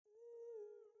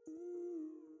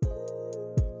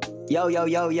Yo, yo,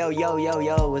 yo, yo, yo, yo,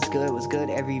 yo. What's good,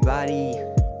 everybody?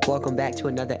 Welcome back to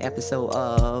another episode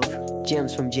of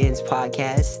Gems from Gens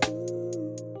podcast.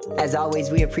 As always,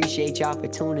 we appreciate y'all for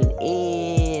tuning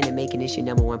in and making this your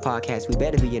number one podcast. We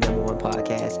better be your number one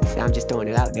podcast. I'm just throwing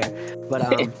it out there. But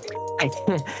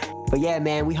but yeah,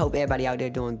 man, we hope everybody out there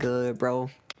doing good, bro.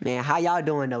 Man, how y'all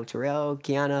doing though? Terrell,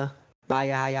 Kiana,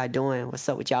 Maya, how y'all doing? What's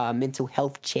up with y'all? Mental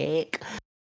health check.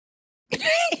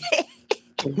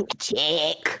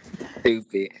 Check.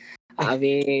 Stupid. I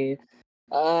mean,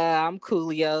 I'm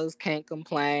Coolios, can't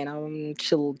complain. I'm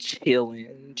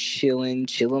chilling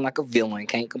like a villain.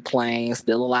 Can't complain.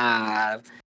 Still alive,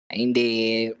 ain't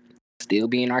dead. Still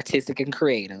being artistic and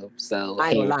creative. So I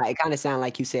ain't gonna lie, it kind of sounded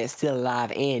like you said still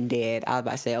alive and dead. I was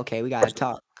about to say, okay, we gotta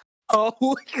talk.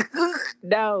 Oh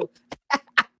no,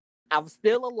 I'm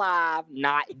still alive,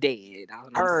 not dead.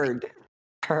 Heard.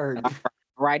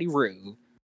 Righty Roo.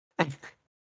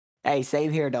 Hey,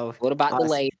 same here though. What about the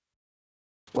lady?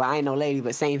 Well, I ain't no lady,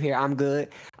 but same here. I'm good.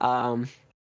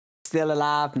 Still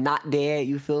alive, not dead.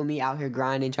 You feel me? Out here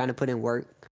grinding, trying to put in work.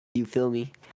 You feel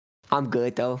me? I'm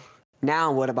good though.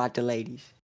 Now, what about the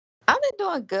ladies? I've been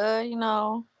doing good,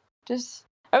 I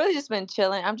really just been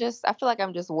chilling. I feel like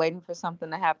I'm just waiting for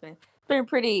something to happen. It's been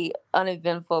pretty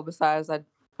uneventful besides I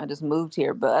just moved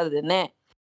here. But other than that,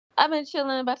 I've been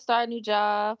chilling, about to start a new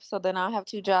job. So then I'll have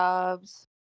 2 jobs.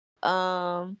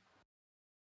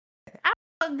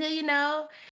 I'm good,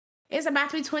 It's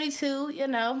about to be 22,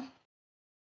 Trying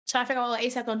to figure out what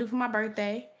ASAP gonna do for my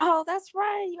birthday. Oh, that's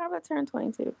right. You are about to turn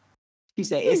 22. She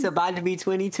said it's about to be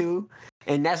 22.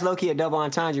 And that's low-key a double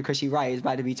entendre because she right. It's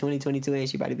about to be 2022 and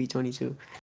she about to be 22.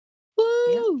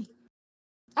 Woo! Yep.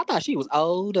 I thought she was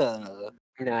older.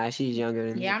 Nah, she's younger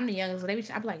than me. Yeah, I'm the youngest.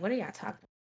 I'm like, what are y'all talking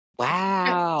about?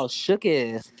 Wow,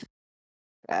 shooketh.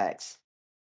 Facts.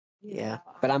 Yeah,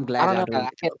 but I'm glad y'all doing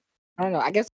it. I don't know. I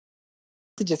guess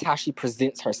it's just how she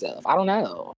presents herself. I don't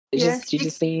know. She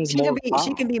just seems more.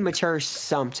 She can be mature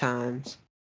sometimes.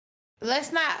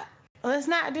 Let's not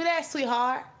do that,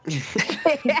 sweetheart.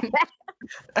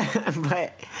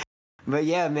 but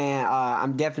yeah, man.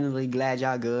 I'm definitely glad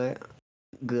y'all good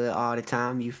all the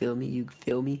time. You feel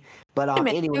me? But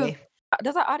anyway.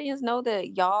 Does our audience know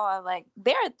that y'all are like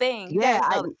they're a thing?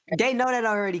 Yeah, they know that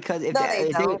already because if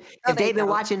they've been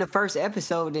watching the first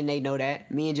episode, then they know that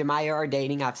me and Jemiah are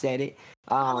dating. I've said it.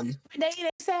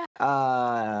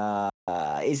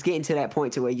 It's getting to that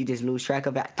point to where you just lose track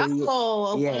of it.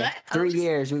 3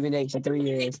 years. We've been dating for 3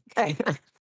 years.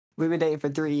 We've been dating for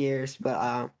 3 years,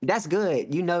 but that's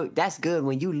good. That's good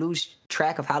when you lose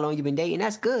track of how long you've been dating.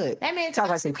 That's good. That man talk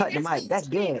about some cutting the mic. That's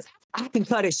good. I can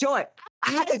cut it short.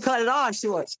 I can cut it all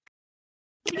short.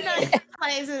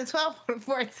 Plays in the 12 or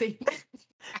 14.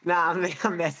 Nah,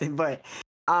 I'm messing, but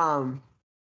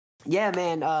yeah,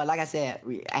 man. Like I said,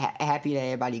 we happy that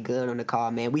everybody good on the call,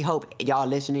 man. We hope y'all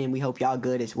listening. We hope y'all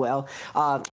good as well.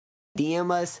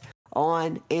 DM us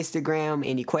on Instagram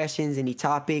any questions, any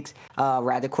topics,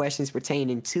 rather questions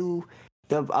pertaining to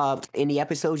the any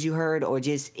episodes you heard or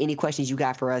just any questions you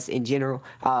got for us in general.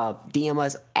 DM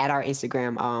us at our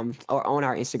Instagram or on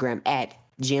our Instagram at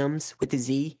Gems with the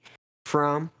Z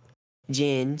from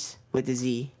Gens with the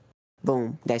Z.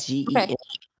 Boom. That's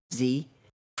GENZ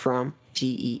from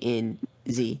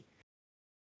GENZ.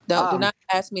 Do not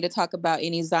ask me to talk about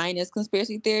any Zionist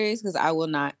conspiracy theories because I will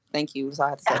not. Thank you. So I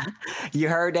have to say. You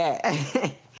heard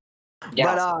that.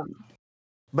 Yeah.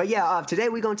 But yeah, today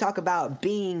we're gonna talk about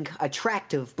being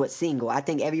attractive but single. I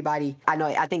think everybody know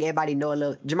a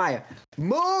little. Jemiah,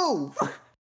 move!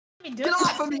 Get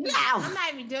off of me now! I'm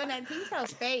not even doing that. He's so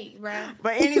fake, bro.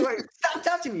 But anyway, stop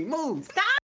touching me. Move. Stop.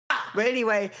 But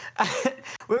anyway,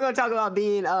 we're gonna talk about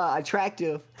being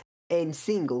attractive and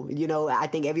single. I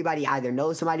think everybody either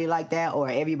knows somebody like that or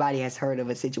everybody has heard of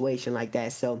a situation like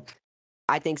that. So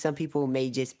I think some people may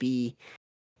just be,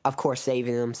 of course,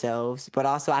 saving themselves, but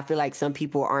also I feel like some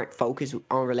people aren't focused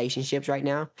on relationships right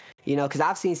now, because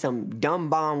I've seen some dumb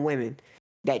bomb women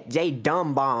that they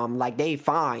dumb bomb, like they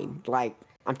fine. Like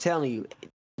I'm telling you,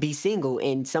 be single.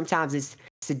 And sometimes it's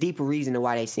a deeper reason to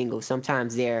why they single.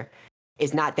 Sometimes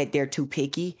it's not that they're too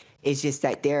picky. It's just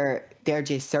that they're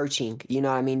just searching. You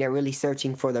know what I mean? They're really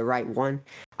searching for the right one.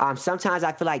 Sometimes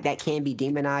I feel like that can be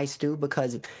demonized too,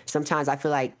 because sometimes I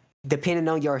feel like depending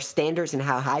on your standards and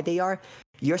how high they are,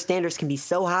 your standards can be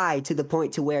so high to the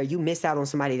point to where you miss out on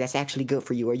somebody that's actually good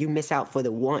for you, or you miss out for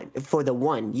the one,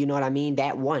 you know what I mean?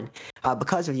 That one,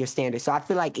 because of your standards. So I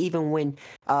feel like even when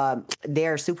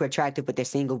they're super attractive but they're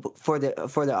single, for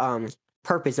the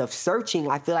purpose of searching,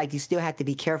 I feel like you still have to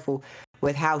be careful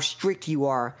with how strict you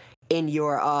are in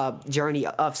your journey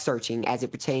of searching as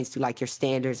it pertains to like your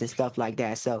standards and stuff like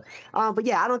that. So but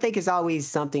yeah, I don't think it's always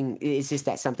something, it's just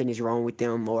that something is wrong with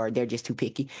them or they're just too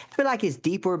picky. I feel like it's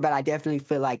deeper, but I definitely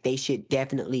feel like they should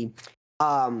definitely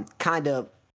kind of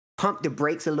pump the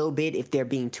brakes a little bit if they're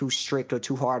being too strict or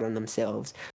too hard on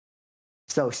themselves.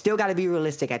 So still got to be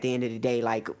realistic at the end of the day.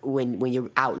 Like when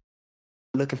you're out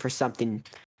looking for something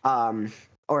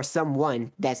or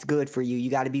someone that's good for you, you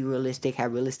got to be realistic,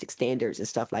 have realistic standards and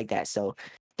stuff like that. So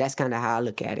that's kind of how I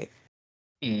look at it.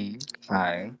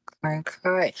 Okay.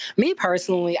 Me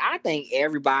personally, I think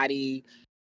everybody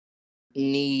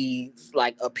needs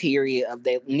like a period of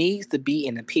that needs to be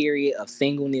in a period of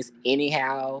singleness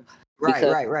anyhow.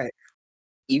 Right.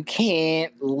 You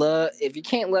can't love if you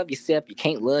can't love yourself, you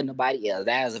can't love nobody else.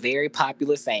 That is a very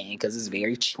popular saying because it's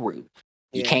very true.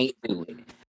 You can't do it.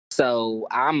 So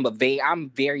I'm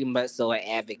very much so an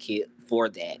advocate for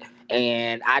that,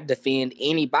 and I defend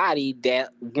anybody that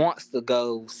wants to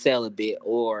go celibate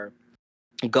or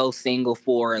go single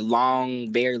for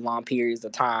very long periods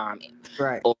of time,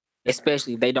 Right. or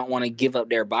especially if they don't want to give up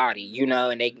their body,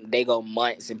 and they go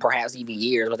months and perhaps even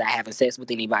years without having sex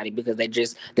with anybody because they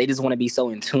just want to be so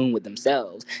in tune with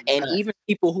themselves. And even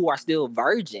people who are still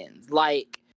virgins,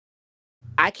 like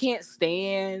I can't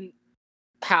stand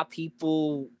how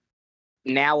people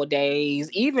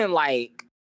nowadays, even like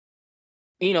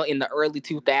in the early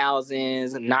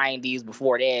 2000s, 90s,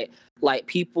 before that, like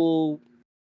people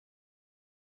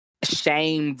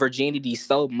shame virginity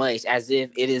so much as if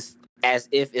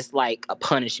it's like a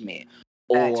punishment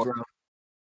or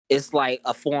it's like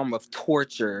a form of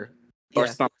torture or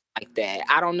something like that.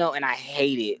 I don't know, and I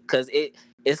hate it because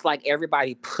it's like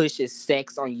everybody pushes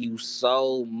sex on you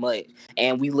so much,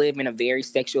 and we live in a very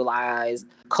sexualized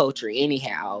culture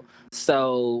anyhow.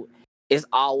 So it's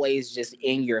always just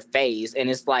in your face, and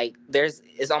it's like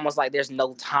it's almost like there's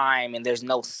no time and there's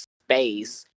no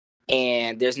space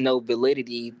and there's no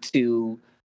validity to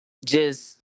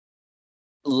just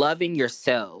loving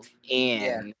yourself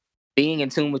and being in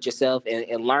tune with yourself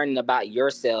and learning about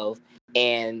yourself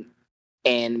and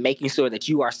making sure that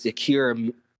you are secure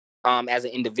as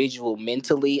an individual,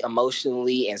 mentally,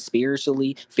 emotionally, and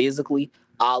spiritually, physically,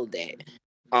 all of that.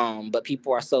 But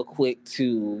people are so quick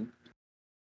to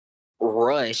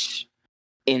rush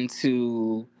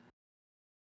into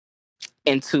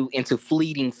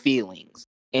fleeting feelings,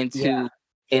 into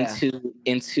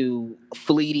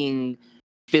fleeting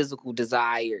physical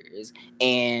desires.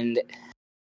 And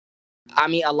I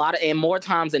mean, more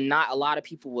times than not, a lot of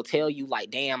people will tell you like,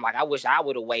 damn, like I wish I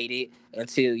would have waited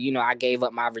until, I gave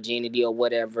up my virginity or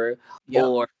whatever.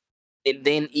 Or and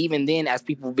then even then, as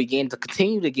people begin to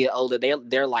continue to get older,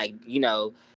 they're like,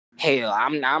 hell,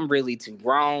 I'm really too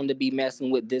grown to be messing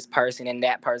with this person and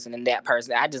that person and that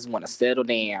person. I just want to settle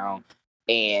down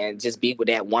and just be with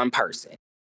that one person.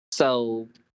 So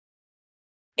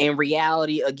in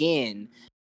reality, again,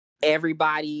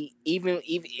 everybody, even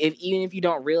if you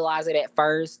don't realize it at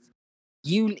first,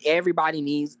 everybody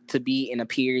needs to be in a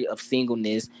period of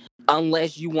singleness,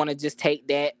 unless you want to just take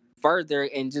that further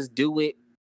and just do it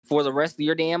for the rest of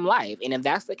your damn life. And if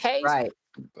that's the case,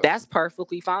 that's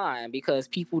perfectly fine, because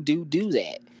people do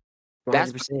that. 100%.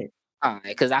 That's fine,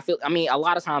 because I mean, a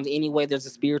lot of times anyway, there's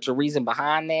a spiritual reason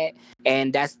behind that,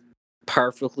 and that's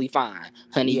perfectly fine,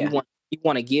 honey. You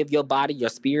want to give your body, your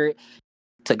spirit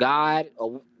to God,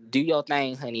 or do your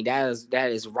thing, honey. That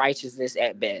is righteousness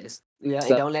at best. Yeah,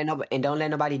 So, and don't let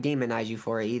nobody demonize you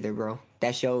for it either, bro.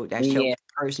 That's your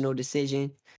personal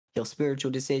decision, your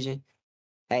spiritual decision.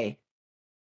 Hey.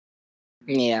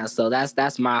 Yeah, so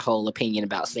that's my whole opinion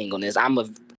about singleness. I'm a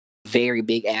very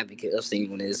big advocate of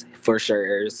singleness for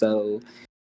sure. So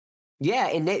yeah,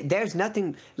 and there's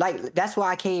nothing like, that's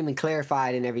why I came and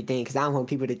clarified and everything, because I don't want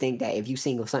people to think that if you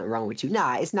single, something wrong with you.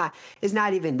 Nah, it's not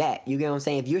even that. You get what I'm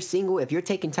saying? If you're single, if you're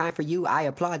taking time for you, I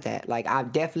applaud that. Like I'm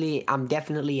definitely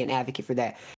an advocate for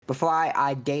that. Before I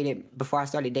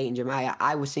started dating Jemiah,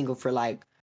 I was single for like,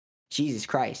 Jesus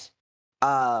Christ.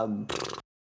 I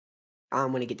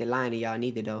don't want to get the line of y'all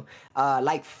neither though.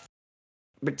 Like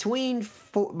between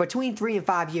 3 and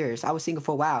 5 years, I was single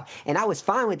for a while, and I was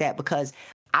fine with that because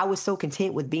I was so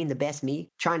content with being the best me,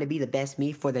 trying to be the best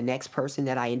me for the next person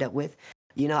that I end up with.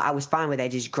 I was fine with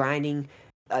that, just grinding,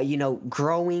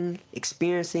 growing,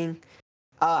 experiencing.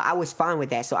 I was fine with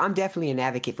that. So I'm definitely an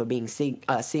advocate for being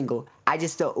single. I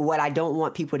just what I don't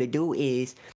want people to do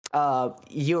is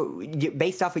you're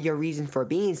based off of your reason for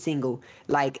being single.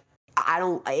 Like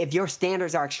if your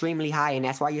standards are extremely high and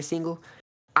that's why you're single,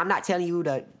 I'm not telling you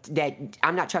that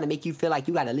I'm not trying to make you feel like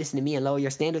you got to listen to me and lower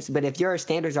your standards. But if your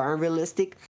standards are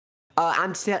unrealistic,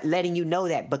 I'm letting you know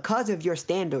that because of your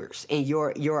standards and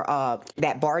your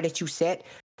that bar that you set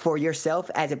for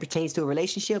yourself as it pertains to a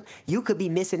relationship, you could be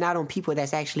missing out on people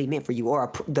that's actually meant for you,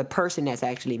 or the person that's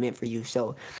actually meant for you.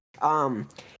 So,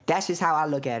 that's just how I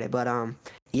look at it. But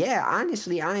yeah,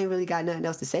 honestly, I ain't really got nothing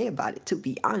else to say about it, to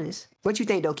be honest. What you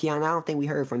think, though, Kiana? I don't think we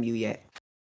heard from you yet.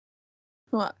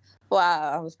 Well,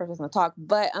 I was first going to talk,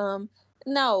 but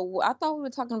no, I thought we were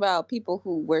talking about people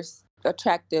who were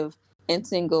attractive and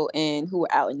single and who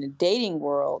were out in the dating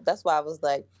world. That's why I was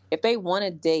like, if they want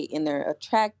to date and they're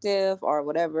attractive or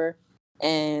whatever,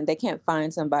 and they can't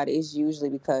find somebody, it's usually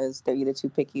because they're either too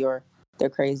picky or they're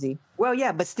crazy. Well,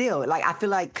 yeah, but still, like I feel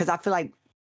like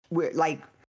we're like,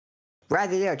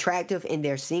 rather they're attractive and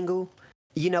they're single,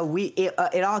 you know,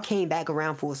 it all came back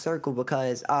around full circle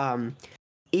because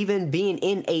even being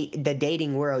in the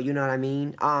dating world, you know what I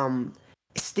mean?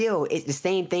 Still, it's the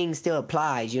same thing still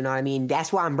applies, you know what I mean?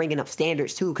 That's why I'm bringing up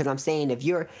standards too, because I'm saying if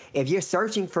you're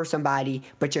searching for somebody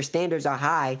but your standards are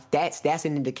high, that's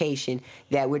an indication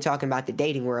that we're talking about the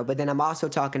dating world. But then I'm also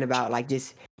talking about like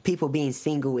just people being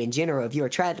single in general if you're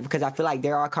attractive, because I feel like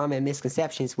there are common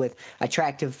misconceptions with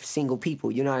attractive single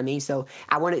people, you know what I mean? So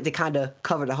I wanted to kind of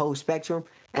cover the whole spectrum,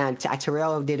 and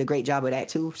Terrell did a great job of that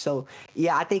too. So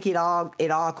yeah, I think it all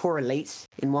correlates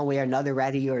in one way or another,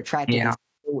 whether you're attractive Yeah.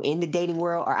 in the dating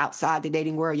world or outside the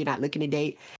dating world, you're not looking to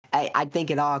date. I think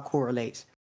it all correlates.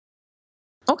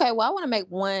 Okay, well, I want to make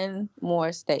one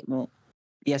more statement.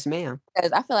 Yes, ma'am.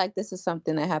 Because I feel like this is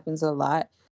something that happens a lot.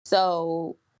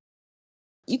 So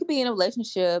you could be in a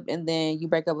relationship and then you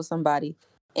break up with somebody,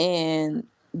 and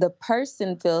the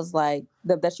person feels like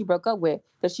that you broke up with,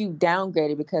 that you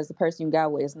downgraded because the person you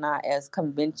got with is not as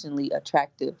conventionally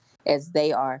attractive as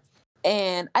they are.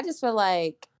 And I just feel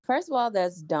like, first of all,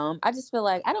 that's dumb. I just feel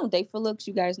like I don't date for looks.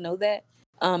 You guys know that.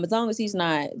 As long as he's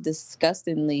not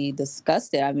disgustingly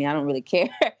disgusted, I mean, I don't really care.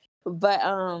 But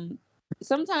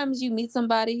sometimes you meet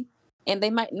somebody and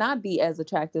they might not be as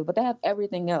attractive, but they have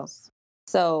everything else.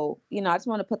 So, you know, I just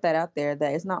want to put that out there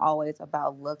that it's not always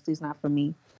about looks. It's not for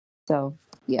me. So,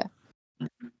 yeah.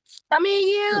 I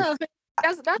mean, yeah,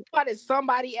 that's why there's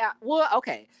somebody out. Well,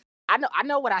 okay, I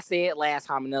know what I said last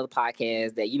time in another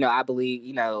podcast that I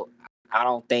believe I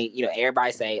don't think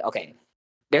everybody say okay.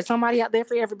 There's somebody out there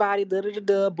for everybody. Da da da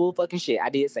da. Bull fucking shit. I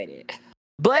did say that,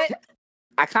 but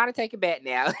I kind of take it back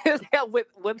now with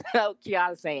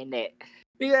Kiana saying that.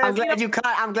 Because,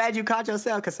 I'm glad you caught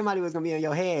yourself, because somebody was gonna be in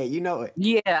your head. You know it.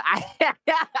 Yeah, I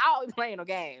always playing no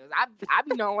games. I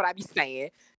be knowing what I be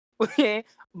saying,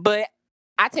 but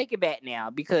I take it back now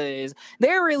because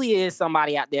there really is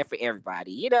somebody out there for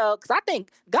everybody. Because I think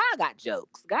God got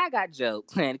jokes. God got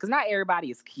jokes, man. Because not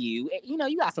everybody is cute.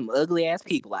 You got some ugly ass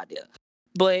people out there,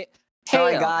 but.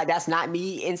 Sorry, hell, God, that's not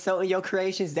me insulting your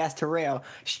creations. That's Terrell.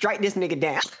 Strike this nigga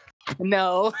down.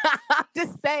 No, I'm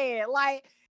just saying, like,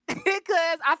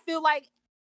 because I feel like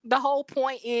the whole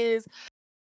point is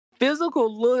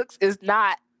physical looks is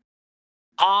not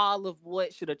all of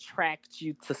what should attract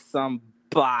you to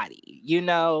somebody.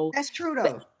 That's true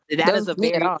though. That is a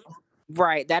very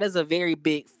right. That is a very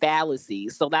big fallacy.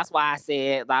 So that's why I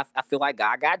said I feel like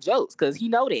God got jokes, because he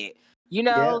know that.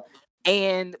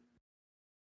 And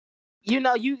you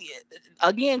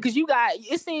again, because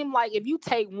it seemed like if you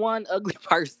take one ugly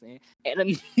person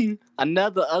and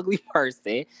another ugly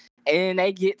person and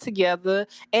they get together,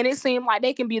 and it seemed like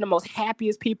they can be the most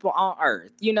happiest people on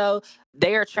earth.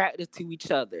 They're attracted to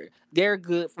each other. They're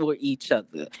good for each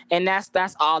other, and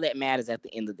that's all that matters at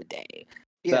the end of the day.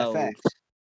 Yeah, So, facts.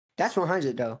 That's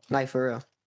 100 though. Like, for real.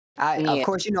 Of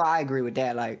course, I agree with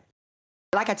that. Like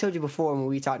I told you before when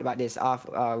we talked about this off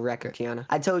record, Kiana.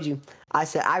 I told you, I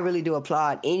said I really do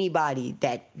applaud anybody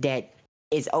that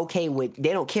is okay with.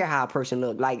 They don't care how a person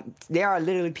look. Like, there are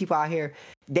literally people out here.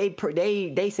 They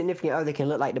significant other can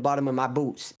look like the bottom of my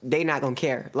boots. They not gonna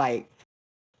care. Like,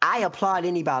 I applaud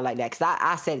anybody like that, because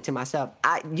I said it to myself.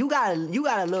 You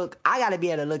gotta look. I gotta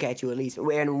be able to look at you at least.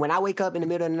 And when I wake up in the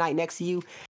middle of the night next to you,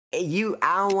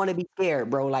 I don't want to be scared,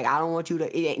 bro. Like, I don't want you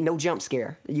to. It ain't no jump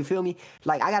scare. You feel me?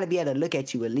 Like, I gotta be able to look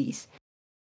at you at least.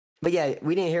 But yeah,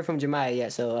 we didn't hear from Jemiah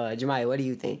yet. So Jemiah, what do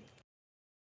you think?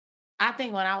 I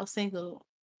think when I was single,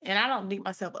 and I don't think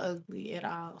myself ugly at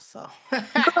all. So,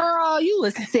 girl, you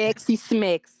was sexy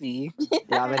smexy.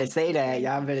 Y'all better say that.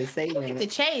 Y'all better say the that.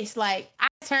 chase, like, I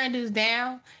turned dudes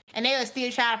down, and they would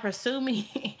still try to pursue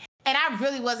me, and I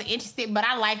really wasn't interested, but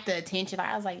I liked the attention. Like,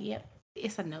 I was like, yep,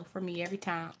 it's a no for me every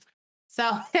time.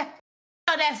 So.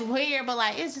 That's weird, but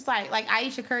like, it's just like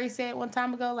Aisha Curry said one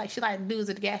time ago, like, she like dudes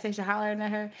at the gas station hollering at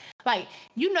her, like,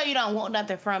 you don't want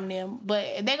nothing from them,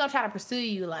 but they gonna try to pursue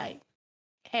you, like,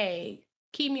 hey,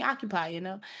 keep me occupied, you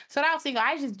know. So when I was single,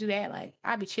 I just do that. Like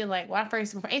I'd be chill. Like when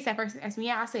ASAP first asked me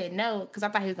out, I said no because I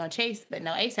thought he was gonna chase, but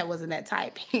no, ASAP wasn't that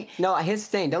type. No, here's the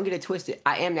thing. Don't get it twisted.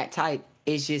 I am that type.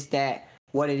 It's just that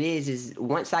what it is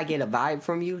once I get a vibe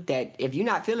from you that if you're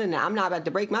not feeling it, I'm not about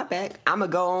to break my back. I'm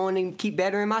gonna go on and keep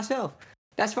bettering myself.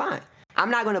 That's fine. I'm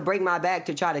not gonna break my back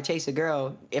to try to chase a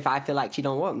girl if I feel like she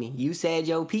don't want me. You said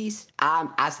your piece.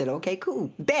 I said okay,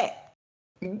 cool. Bet.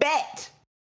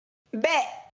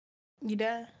 You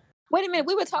done? Wait a minute,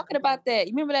 we were talking about that.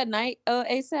 You remember that night,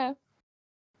 ASAP?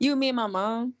 You, me, and my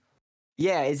mom.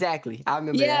 Yeah, exactly. I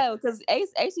remember that. Yeah, because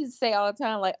Ace used to say all the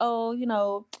time, like, oh, you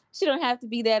know, she don't have to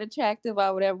be that attractive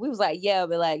or whatever. We was like, yeah,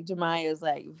 but like Jemiah is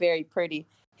like very pretty.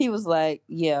 He was like,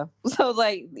 yeah. So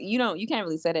like, you can't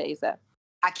really say that ASAP.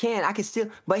 I can still,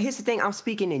 but here's the thing. I'm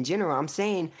speaking in general. I'm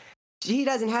saying she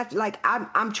doesn't have to. Like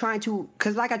I'm trying to,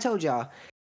 cause like I told y'all,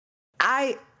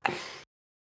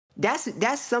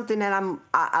 that's something that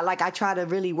I try to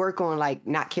really work on, like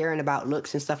not caring about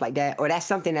looks and stuff like that. Or that's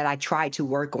something that I try to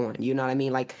work on. You know what I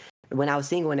mean? Like when I was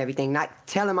single and everything, not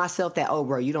telling myself that, oh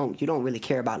bro, you don't really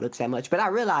care about looks that much. But I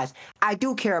realized I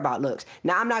do care about looks.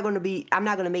 Now I'm not gonna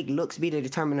make looks be the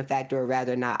determining factor, or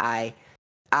rather not I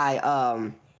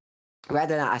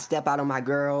step out on my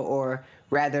girl, or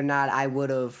rather not I would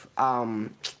have,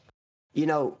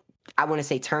 I want to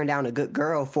say turn down a good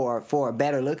girl for a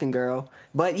better looking girl.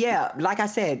 But yeah, like I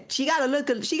said, she gotta look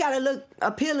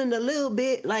appealing a little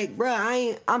bit. Like,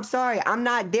 bruh, I'm sorry, I'm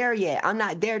not there yet. I'm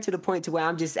not there to the point to where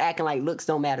I'm just acting like looks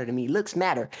don't matter to me. Looks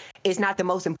matter. It's not the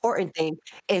most important thing.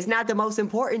 It's not the most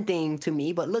important thing to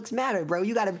me, but looks matter, bro.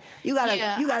 You gotta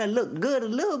look good a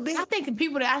little bit. I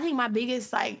think my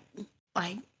biggest like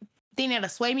thing that'll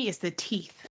sway me is the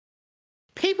teeth.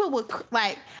 People would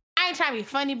like. I ain't trying to be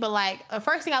funny, but like the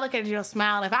first thing I look at is your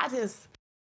smile. If I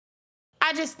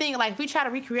just think like if we try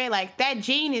to recreate like that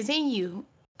gene is in you.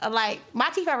 Like my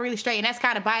teeth are really straight, and that's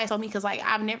kind of biased on me because like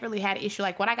I've never really had an issue.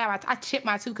 Like when I chipped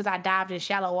my tooth because I dived in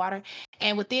shallow water,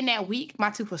 and within that week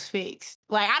my tooth was fixed.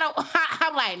 Like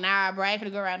I'm like nah, bro, I ain't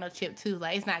gonna go around no chipped tooth.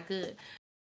 Like it's not good.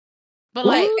 But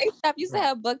like ASAP used to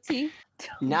have buck teeth.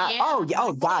 Not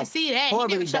God, see that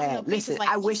horribly bad. Listen, like,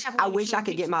 I wish I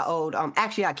could get my old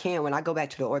actually I can when I go back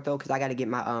to the ortho because I got to get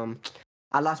my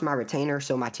I lost my retainer,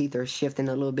 so my teeth are shifting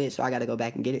a little bit, so I got to go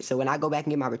back and get it. So when I go back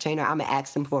and get my retainer, I'm gonna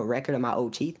ask them for a record of my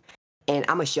old teeth, and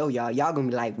I'm gonna show y'all. Y'all gonna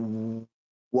be like,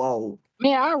 whoa.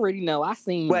 Man, I already know. I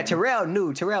seen. Well, Terrell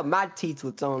knew. My teeth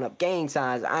was throwing up gang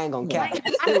signs. I ain't gonna cap.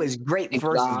 It was grape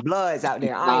versus bloods out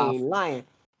there. I ain't lying.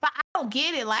 But I don't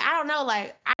get it. Like I don't know.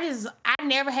 Like I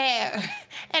never had,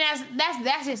 and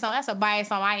that's a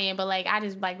bias on my end. But like I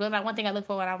just like one thing I look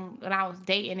for when I was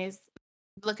dating is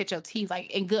look at your teeth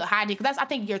like in good hygiene, because I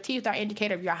think your teeth are an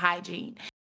indicator of your hygiene.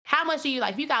 How much do you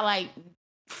like? If you got like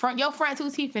your front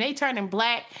two teeth and they turning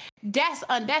black, that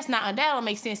don't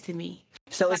make sense to me.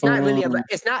 So it's not really about.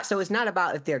 It's not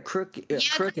about if they're crooked. Yeah,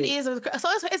 crooked. It is. So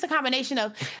it's a combination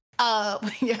of.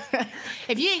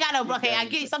 If you ain't got no, okay, I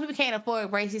get it. Some people can't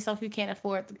afford braces. Some people can't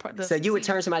afford the So you would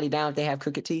turn somebody down if they have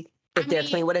crooked teeth? If they're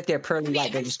clean, what if they're pearly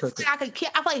like they're just crooked? I feel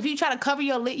like if you try to cover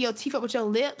your teeth up with your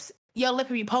lips, your lip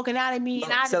would be poking out at me.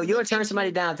 So you would turn somebody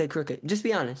down if they're crooked? Just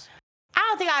be honest. I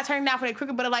don't think I'd turn them down for their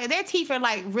crooked, but like their teeth are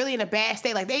like really in a bad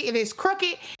state. Like if it's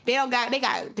crooked, they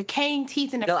got decaying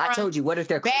teeth in the front. No, I told you. What if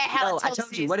they're bad? No, I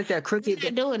told you. What if they're crooked?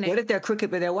 What if they're crooked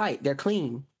but they're white? They're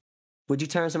clean. Would you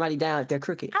turn somebody down if they're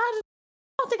crooked? I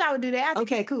don't think I would do that.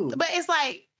 Okay, cool. But it's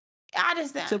like I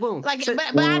just so boom. Like,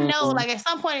 but I know like at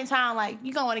some point in time, like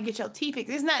you gonna want to get your teeth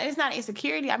fixed. It's not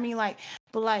insecurity. I mean, like,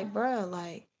 but like, bro,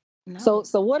 like, no.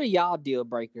 So what are y'all deal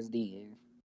breakers then?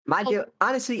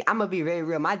 Honestly, I'm gonna be very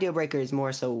real. My deal breaker is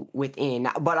more so within.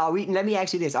 But let me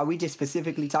ask you this: are we just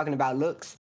specifically talking about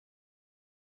looks?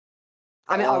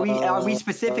 I mean, are we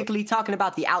specifically talking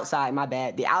about the outside? My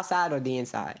bad, the outside or the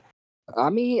inside? I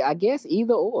mean, I guess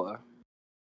either or.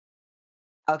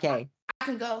 Okay. I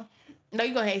can go. No,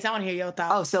 you go ahead. I want to hear your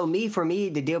thoughts. Oh, so for me,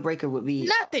 the deal breaker would be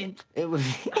nothing. It would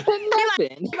be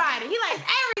nothing. He likes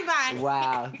everybody.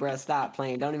 Wow, bro, stop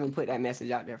playing. Don't even put that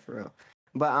message out there for real.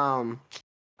 But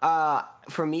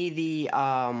for me, the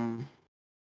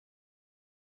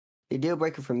deal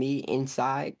breaker for me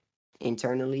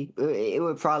internally, it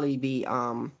would probably be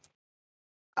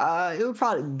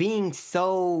being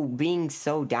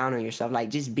so down on yourself, like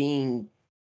just being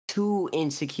too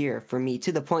insecure for me,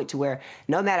 to the point to where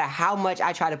no matter how much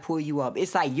I try to pull you up,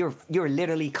 it's like you're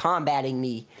literally combating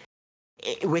me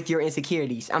with your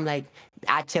insecurities. I'm like,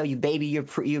 I tell you, baby,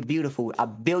 you're beautiful a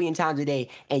billion times a day,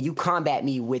 and you combat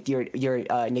me with your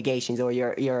negations or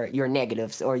your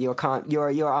negatives or your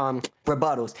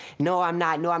rebuttals. No, I'm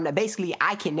not. No, I'm not. Basically,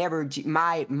 I can never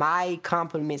my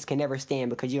compliments can never stand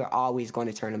because you're always going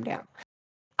to turn them down.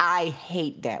 I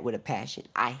hate that with a passion.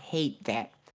 I hate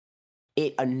that.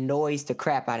 It annoys the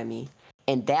crap out of me,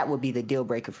 and that would be the deal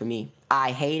breaker for me.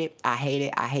 I hate it. I hate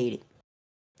it. I hate it.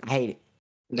 I hate it.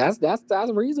 That's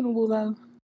reasonable though.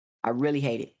 I really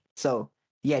hate it. So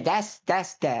yeah, that's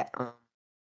that.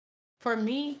 For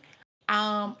me,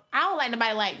 I don't like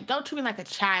nobody like don't treat me like a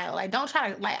child. Like don't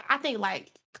try to like I think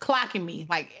like clocking me.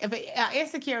 Like if an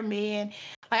insecure man,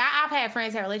 like I've had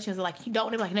friends have relations like you don't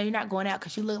they're like no you're not going out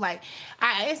because you look like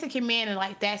I insecure man in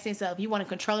like that sense of you want to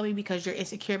control me because you're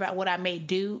insecure about what I may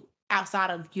do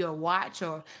outside of your watch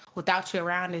or without you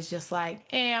around is just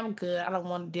like I'm good. I don't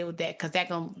want to deal with that because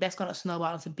that's gonna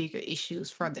snowball into bigger issues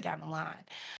further down the line.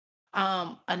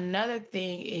 Another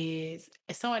thing is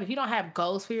if you don't have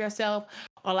goals for yourself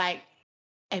or like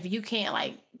if you can't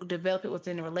like develop it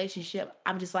within a relationship,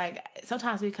 I'm just like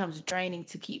sometimes it becomes draining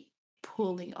to keep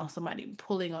pulling on somebody,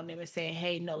 pulling on them and saying,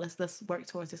 hey, no, let's work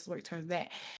towards this, work towards that.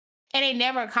 And they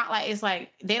never like it's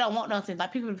like they don't want nothing.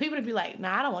 Like people to be like, no,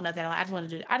 I don't want nothing. I just want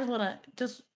to do I just want to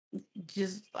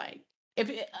just like if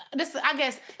this I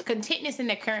guess contentness in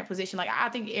their current position. Like I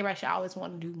think everybody should always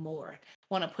want to do more,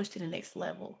 want to push to the next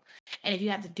level. And if you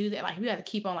have to do that, like you have to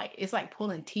keep on like it's like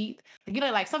pulling teeth. Like you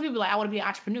know, like some people like I want to be an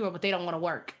entrepreneur, but they don't want to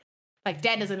work. Like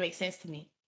that doesn't make sense to me.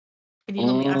 If you're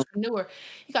gonna be an entrepreneur,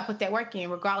 you gotta put that work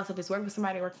in, regardless if it's working with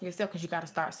somebody or working yourself, because you gotta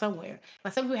start somewhere.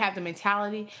 Like some people have the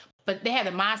mentality, but they have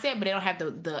the mindset, but they don't have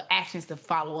the actions to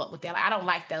follow up with that. Like, I don't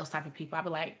like those type of people. I be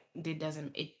like, it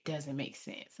doesn't make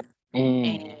sense.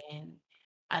 And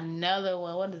another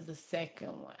one, what is the second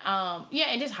one? Yeah,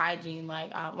 and just hygiene,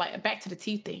 like back to the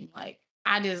teeth thing. Like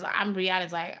I'm be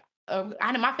honest, like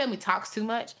I know my family talks too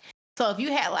much. So if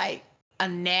you had like a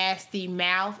nasty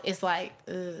mouth, it's like,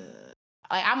 ugh.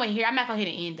 Like I'm not gonna hear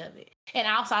the end of it. And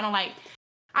also I don't like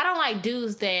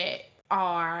dudes that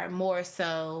are more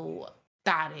so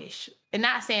thottish. And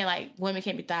not saying like women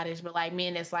can't be thottish, but like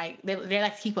men that's like they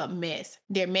like to keep up mess.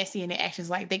 They're messy in their actions.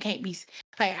 Like they can't be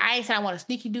like I ain't saying I want a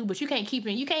sneaky dude, but you can't keep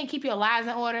your lies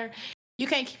in order. You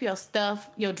can't keep your stuff,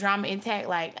 your drama intact.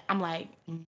 Like I'm like,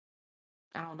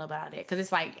 I don't know about that. Because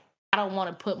it's like I don't want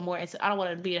to put more into I don't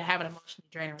want to have an emotionally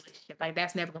draining relationship. Like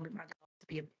that's never gonna be my goal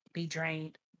to be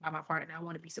drained by my partner. I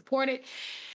want to be supported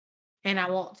and I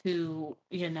want to,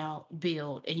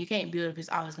 build. And you can't build if it's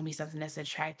always gonna be something that's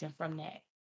attractive from that.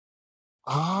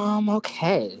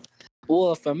 Okay.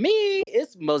 Well, for me,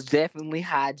 it's most definitely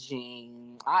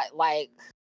hygiene. I like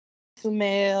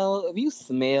smell. If you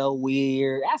smell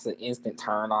weird, that's an instant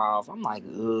turn off. I'm like,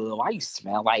 ugh, why you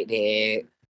smell like that?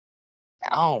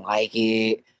 I don't like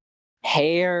it.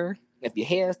 Hair. If your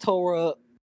hair's tore up,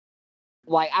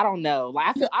 like I don't know.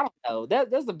 Like I don't know.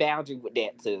 There's a boundary with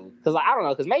that too. Cause like, I don't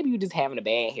know. Cause maybe you just having a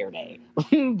bad hair day.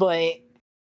 But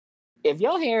if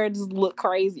your hair just look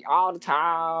crazy all the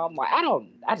time, like I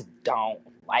just don't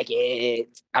like it.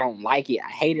 I don't like it. I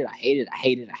hate it. I hate it. I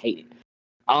hate it. I hate it.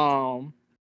 I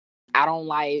don't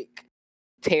like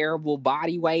terrible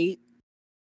body weight.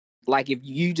 Like if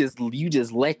you just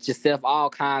let yourself all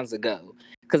kinds of go.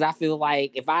 Cause I feel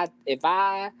like if I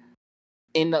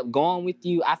end up going with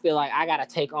you, I feel like I gotta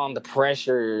take on the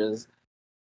pressures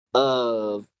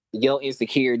of your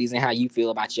insecurities and how you feel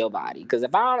about your body. Because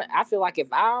I feel like if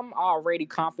I'm already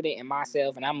confident in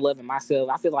myself and I'm loving myself,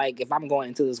 I feel like if I'm going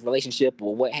into this relationship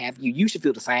or what have you, you should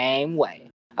feel the same way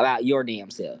about your damn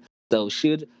self. So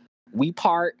should we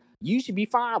part, you should be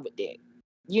fine with that,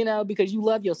 because you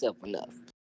love yourself enough.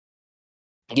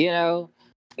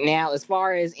 Now as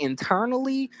far as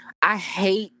internally, I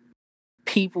hate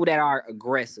people that are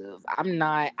aggressive.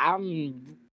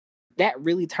 That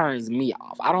really turns me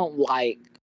off. I don't like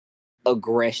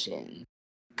aggression.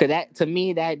 Cause that to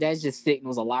me that just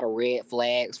signals a lot of red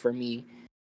flags for me.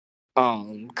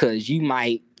 Cause you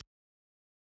might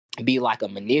be like a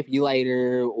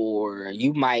manipulator or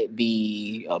you might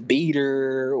be a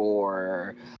beater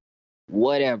or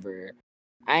whatever.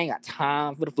 I ain't got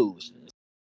time for the foolishness.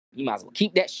 You might as well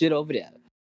keep that shit over there.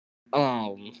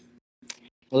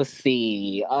 Let's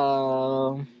see.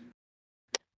 I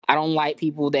don't like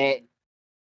people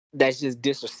that's just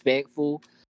disrespectful.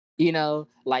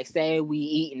 Like say we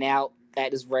eating out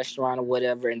at this restaurant or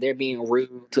whatever, and they're being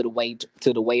rude to the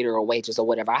waiter or waitress or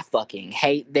whatever. I fucking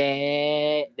hate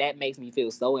that. That makes me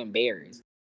feel so embarrassed.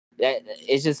 That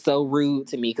it's just so rude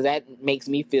to me because that makes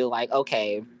me feel like,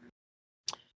 okay,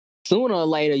 sooner or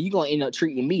later you're gonna end up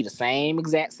treating me the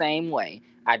exact same way.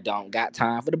 I don't got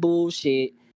time for the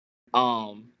bullshit.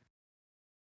 Let's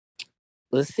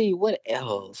see what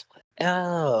else. What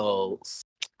else?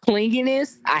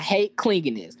 Clinginess. I hate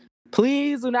clinginess.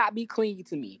 Please do not be clingy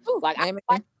to me. Ooh, Like amen.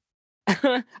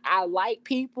 I like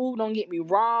people, don't get me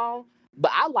wrong,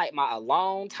 but I like my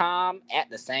alone time at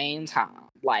the same time.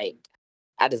 Like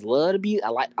I just love to be I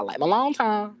like my alone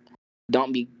time.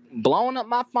 Don't be blowing up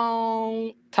my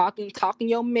phone, talking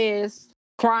your mess,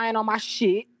 crying on my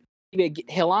shit. You better get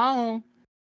the hell on.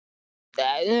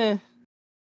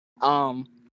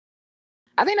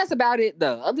 I think that's about it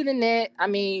though. Other than that, I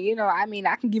mean,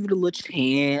 I can give it a little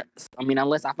chance. I mean,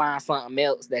 unless I find something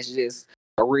else that's just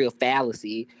a real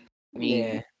fallacy. I mean,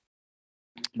 Yeah.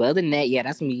 but other than that, yeah,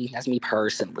 that's me. That's me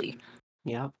personally.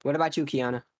 Yeah. What about you,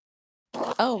 Kiana?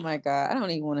 Oh my God, I don't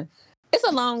even want to. It's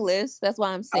a long list. That's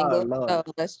why I'm single. Lord. So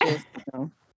let's just,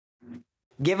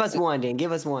 Give us one then.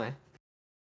 Give us one.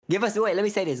 Wait, let me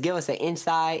say this. Give us an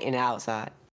inside and an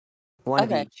outside. One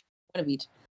Okay. of each. One of each.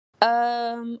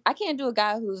 I can't do a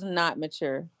guy who's not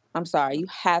mature. I'm sorry. You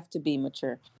have to be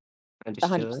mature.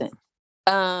 Understood.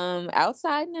 100%.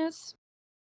 Outsideness.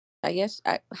 I guess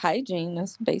hygiene.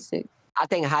 That's basic. I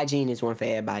think hygiene is one for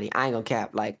everybody. I ain't gonna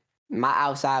cap. Like my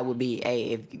outside would be,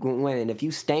 hey, if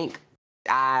you stink,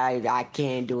 I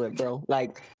can't do it, bro.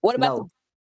 Like What about no.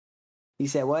 You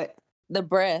said what? the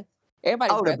breath?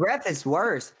 Everybody. Oh, the breath is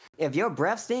worse. If your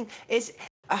breath stink, it's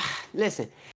listen.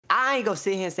 I ain't gonna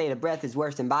sit here and say the breath is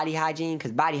worse than body hygiene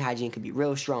because body hygiene could be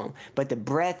real strong, but the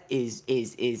breath is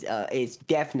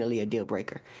definitely a deal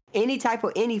breaker. Any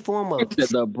form of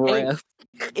The breath.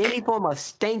 any form of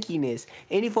stankiness,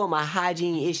 any form of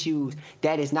hygiene issues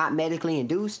that is not medically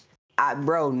induced,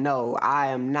 no,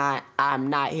 I'm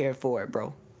not here for it,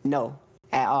 bro. No,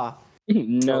 at all.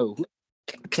 No. So,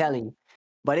 I'm telling you.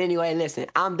 But anyway, listen,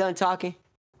 I'm done talking.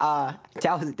 That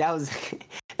was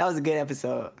a good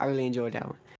episode. I really enjoyed that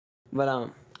one. But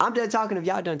I'm done talking. If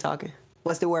y'all done talking,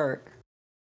 what's the word?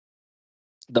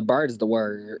 The bird is the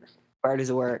word. Bird is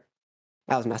the word.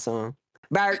 That was my song.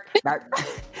 Bird.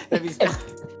 Let me stop.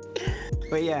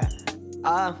 But yeah.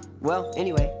 Well,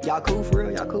 anyway, y'all cool for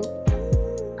real? Y'all cool?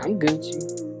 I'm Gucci.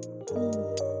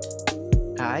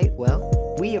 All right.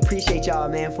 Well, we appreciate y'all,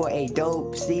 man, for a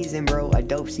dope season, bro. A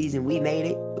dope season. We made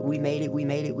it. We made it. We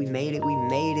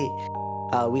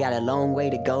got a long way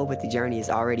to go, but the journey is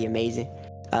already amazing.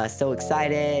 So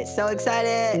excited.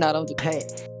 No, don't do. Hey,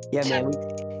 yeah, man. We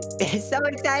so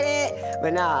excited.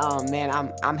 But nah, man,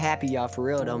 I'm happy, y'all, for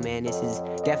real though, man. This is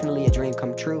definitely a dream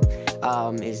come true.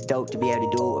 It's dope to be able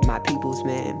to do it with my peoples,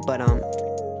 man. But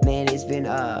man, it's been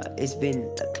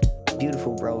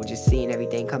beautiful, bro. Just seeing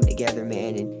everything come together,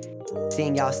 man, and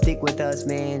seeing y'all stick with us,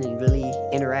 man, and really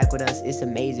interact with us. It's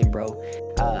amazing, bro.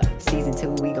 Season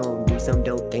 2, we gonna do some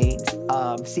dope things.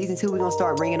 Season 2, we gonna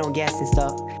start bringing on guests and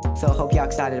stuff. So hope y'all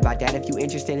excited about that. If you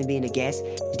interested in being a guest,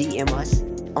 DM us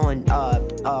on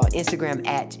Instagram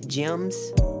at Gems.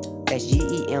 That's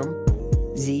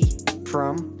GEMZ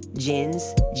from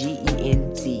Gens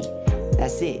GENZ.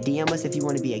 That's it. DM us if you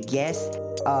want to be a guest.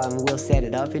 We'll set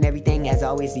it up and everything. As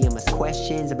always, DM us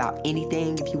questions about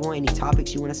anything. If you want any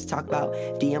topics you want us to talk about,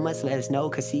 DM us, let us know,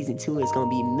 because season 2 is going to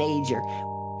be major.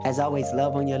 As always,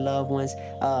 love on your loved ones.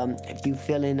 If you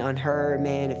feeling unheard,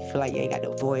 man, if you feel like you ain't got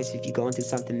no voice, if you're going through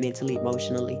something mentally,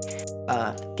 emotionally,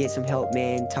 get some help,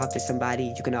 man. Talk to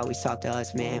somebody. You can always talk to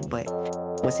us, man. But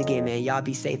once again, man, y'all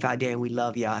be safe out there, and we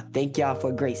love y'all. Thank y'all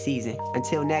for a great season.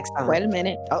 Until next time. Wait a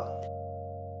minute.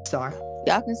 Oh, sorry.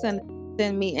 Y'all can send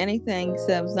me anything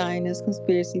except Zionist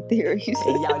conspiracy theories.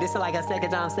 Hey, y'all, this is like her second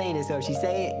time saying it, so if she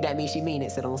say it, that means she mean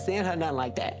it. So don't send her nothing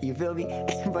like that. You feel me?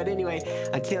 But anyway,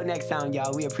 until next time,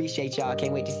 y'all, we appreciate y'all.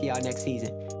 Can't wait to see y'all next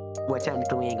season. Well,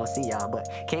 technically, we ain't gonna see y'all, but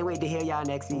can't wait to hear y'all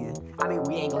next season. I mean,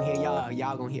 we ain't gonna hear y'all.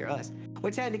 Y'all gonna hear us.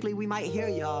 Well, technically, we might hear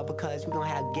y'all because we're gonna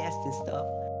have guests and stuff.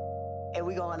 And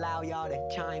we're gonna allow y'all to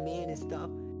chime in and stuff.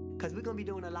 Because we're gonna be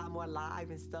doing a lot more live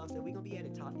and stuff. So we're gonna be able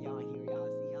to talk to y'all and hear y'all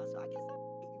and see y'all. So I guess